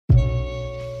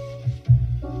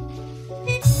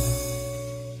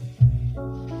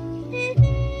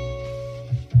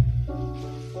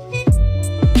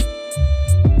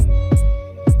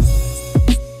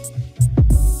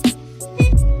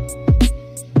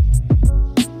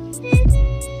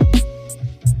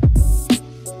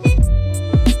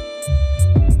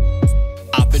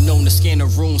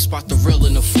soon spot the real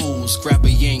and the fools. Grab a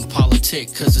yang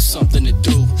politic, cause it's something to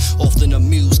do. Often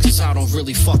amused, cause I don't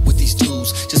really fuck with these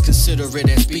dudes. Just consider it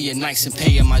as being nice and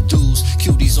paying my dues.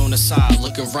 Cuties on the side,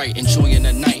 looking right, enjoying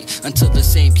the night. Until the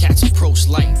same cats approach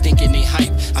light, thinking they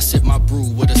hype. I sip my brew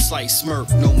with a slight smirk,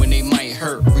 knowing they might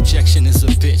hurt. Rejection is a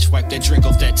bitch, wipe that drink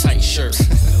off that tight shirt.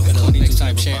 Next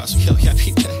time, champ. Yo, yeah,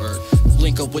 beat that word.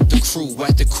 Link up with the crew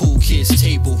at the cool kids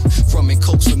table. Rum and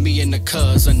cokes with me and the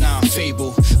cuz, a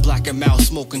non-fable. Black and mouth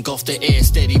smoke engulf the air,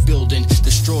 steady building.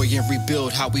 Destroy and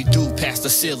rebuild how we do past the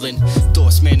ceiling.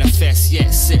 Thoughts manifest, yet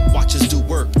sit, watch us do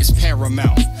work. It's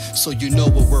paramount, so you know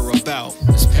what we're about.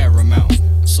 It's paramount,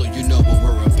 so you know what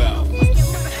we're about.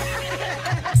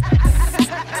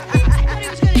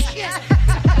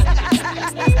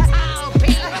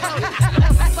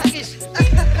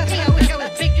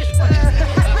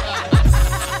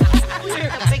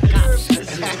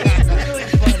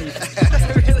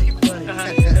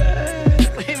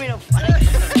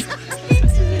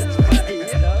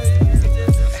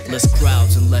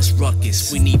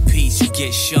 We need peace, you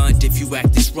get shunned if you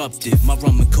act disruptive. My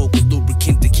rum and coke a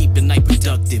lubricant to keep the night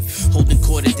productive. Holding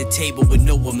court at the table with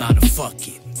no amount of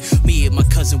fucking. Me and my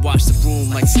cousin watch the room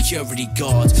like security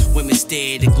guards. Women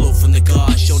stare, they glow from the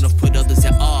guards. Show enough put others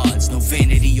at odds. No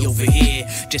vanity over here,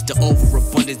 just the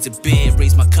overabundance of beer.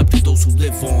 Raise my cup to those who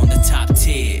live on the top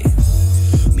tier.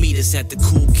 Meet us at the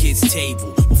cool kids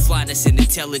table, where flyness and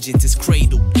intelligence is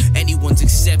cradled. Anyone's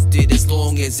accepted as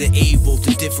long as they're able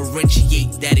to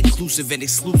differentiate. That inclusive and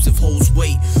exclusive holds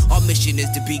weight. Our mission is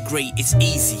to be great, it's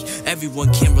easy.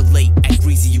 Everyone can relate, act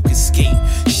greasy, you can skate.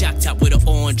 Shot top with an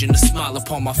orange and a smile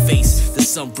upon my face. The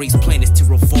sun brings planets to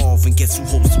revolve, and guess who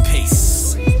holds the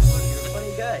pace? You're a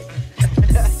funny guy.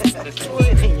 What do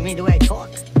you mean? You mean the way I talk?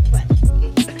 What?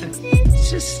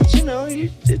 It's just, you know, you're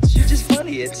just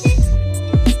funny. It's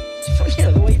you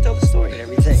know, the way you tell the story and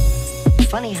everything.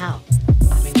 Funny how?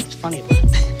 I mean, what's funny about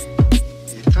it?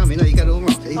 Yeah, Tommy, no, you got it all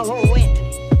wrong. Oh, wait.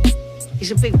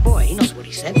 He's a big boy. He knows what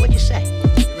he said. What'd you say?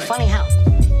 Right. Funny how?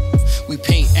 We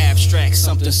paint abstract,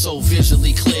 something so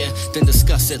visually clear, then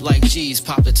discuss it like G's,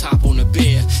 pop the top on the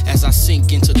beer. As I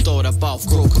sink into thought about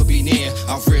growth could be near,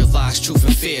 I realize truth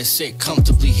and fear sit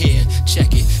comfortably here. Check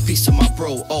it, peace to my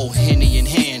bro, old Henny in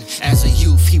hand. As a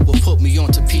youth, he would put me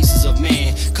onto pieces of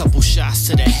man. Couple shots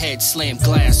to the head, slammed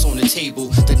glass on the table.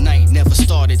 The night never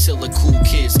started till the cool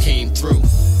kids came through.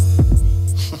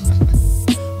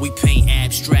 We paint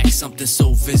abstract, something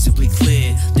so visibly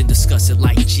clear, then discuss it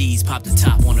like G's, pop the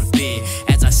top on a beer.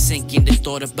 As I sink into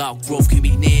thought about growth can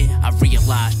be near, I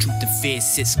realize truth and fear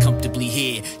sits comfortably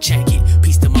here. Check it,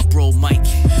 peace to my bro Mike,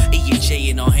 E and J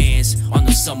in our hands on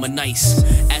the summer nights.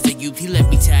 As a youth, he let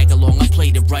me tag along, I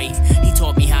played it right. He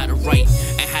taught me how to write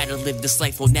and how to live this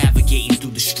life while navigating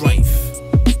through the strife.